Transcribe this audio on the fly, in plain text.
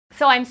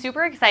So I'm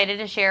super excited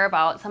to share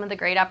about some of the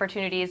great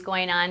opportunities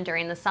going on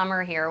during the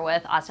summer here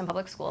with Austin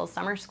Public Schools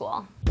Summer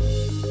School.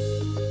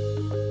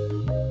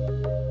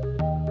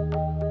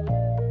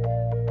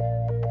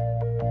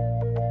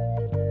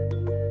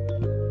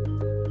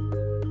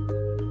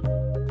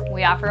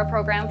 We offer a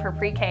program for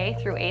pre-K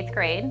through 8th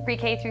grade.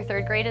 Pre-K through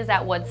 3rd grade is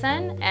at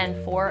Woodson,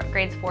 and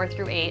grades 4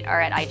 through 8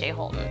 are at IJ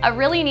Holton. A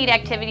really neat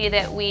activity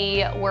that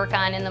we work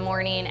on in the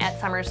morning at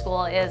summer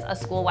school is a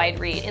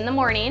school-wide read. In the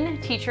morning,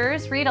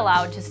 teachers read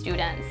aloud to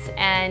students,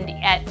 and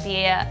at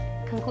the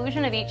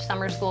conclusion of each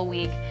summer school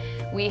week,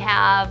 we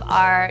have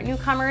our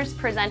newcomers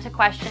present a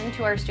question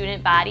to our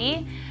student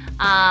body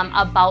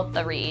about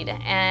the read.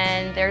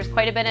 And there's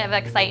quite a bit of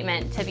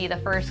excitement to be the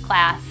first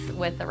class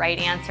with the right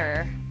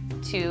answer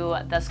to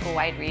the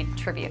school-wide read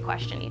trivia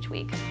question each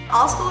week.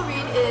 All School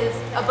Read is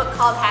a book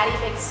called Hattie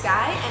Big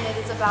Sky, and it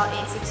is about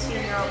a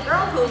 16-year-old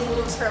girl who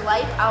moves her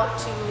life out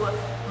to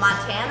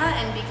Montana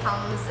and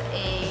becomes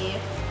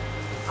a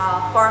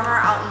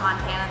farmer out in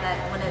Montana that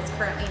when it's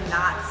currently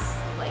not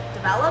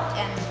developed,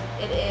 and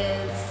it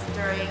is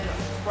during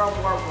World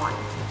War I.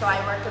 So I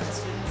worked with the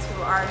students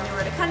who are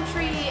newer to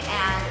country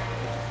and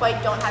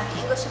quite don't have the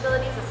English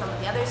abilities that some of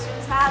the other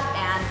students have,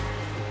 and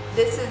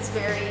this is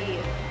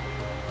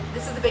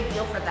a big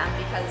deal for them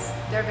because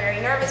they're very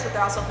nervous, but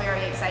they're also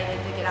very excited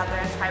to get out there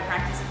and try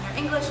practicing their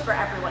English for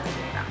everyone to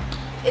hear them.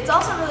 It's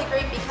also really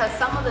great because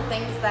some of the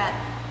things that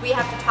we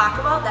have to talk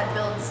about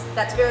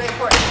that's very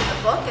important to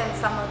the book, and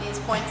some of these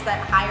points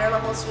that higher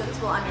level students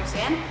will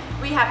understand,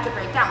 we have to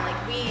break down. Like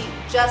we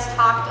just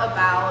talked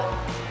about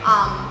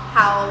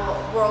how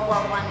World War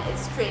I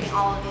is creating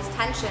all of these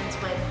tensions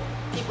with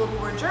people who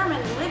were German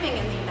living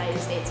in the United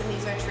States, and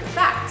these are true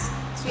facts.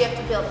 So we have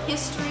to build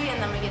history,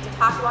 and then we get to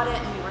talk about it,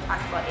 and we were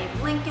talking about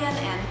Abe Lincoln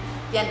and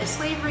the end of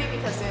slavery,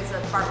 because there's a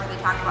part where they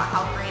talk about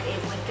how great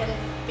Abe Lincoln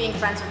being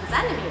friends with his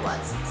enemy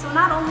was. So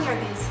not only are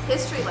these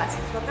history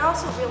lessons, but they're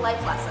also real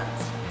life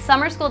lessons.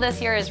 Summer school this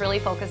year is really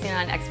focusing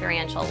on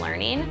experiential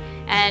learning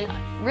and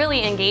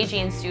really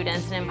engaging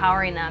students and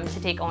empowering them to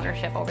take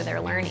ownership over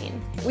their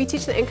learning. We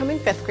teach the incoming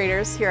 5th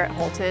graders here at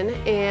Holton,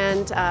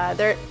 and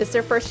it's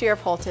their first year of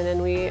Holton,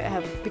 and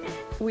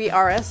we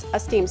are a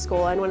STEAM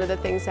school, and one of the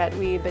things that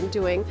we've been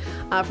doing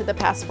for the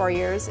past 4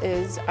 years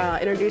is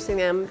introducing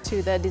them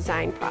to the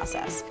design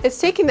process. It's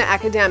taking the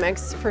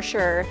academics for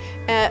sure,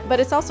 but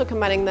it's also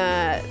combining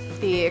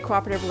the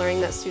cooperative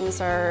learning that students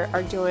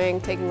are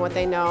doing, taking what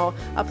they know,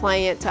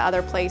 applying it to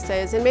other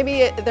places, and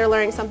maybe they're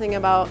learning something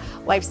about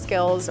life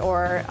skills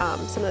or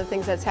some of the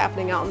things that's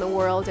happening out in the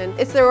world. And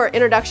it's their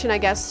introduction, I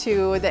guess,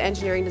 to the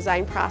engineering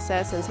design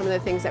process and some of the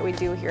things that we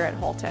do here at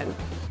Holton.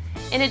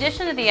 In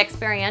addition to the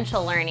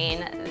experiential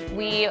learning,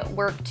 we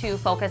work to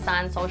focus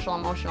on social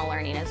emotional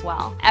learning as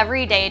well.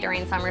 Every day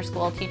during summer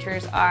school,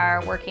 teachers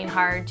are working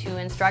hard to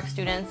instruct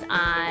students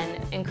on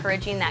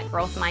encouraging that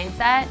growth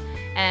mindset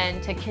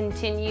and to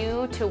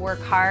continue to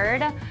work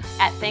hard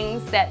at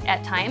things that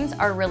at times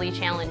are really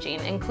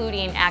challenging,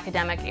 including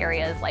academic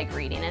areas like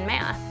reading and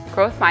math.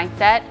 Growth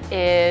mindset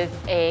is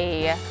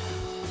a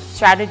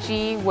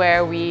strategy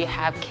where we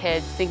have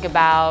kids think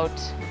about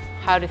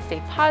how to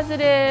stay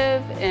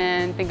positive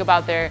and think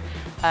about their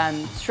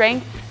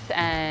strengths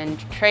and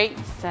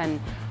traits and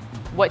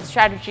what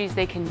strategies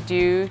they can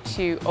do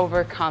to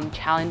overcome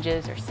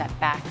challenges or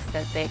setbacks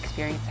that they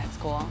experience at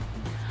school.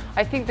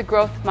 I think the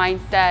growth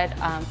mindset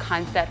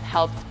concept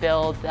helps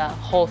build the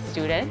whole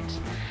student,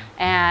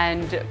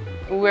 and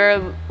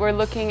we're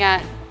looking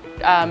at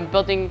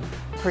building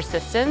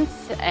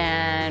persistence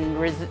and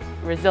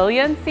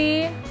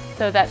resiliency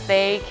so that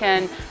they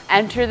can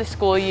enter the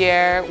school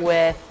year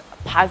with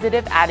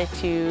positive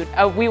attitude.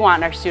 We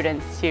want our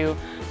students to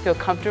feel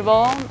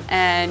comfortable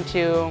and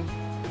to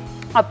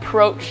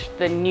approach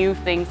the new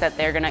things that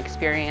they're going to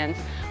experience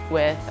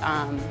with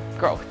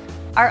growth.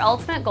 Our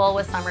ultimate goal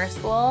with summer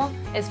school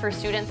is for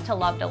students to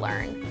love to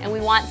learn, and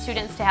we want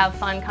students to have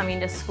fun coming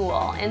to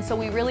school, and so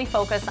we really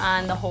focus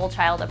on the whole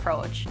child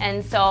approach.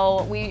 And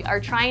so we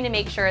are trying to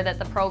make sure that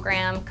the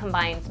program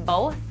combines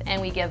both,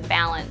 and we give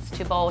balance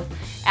to both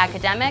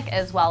academic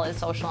as well as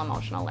social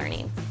emotional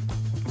learning.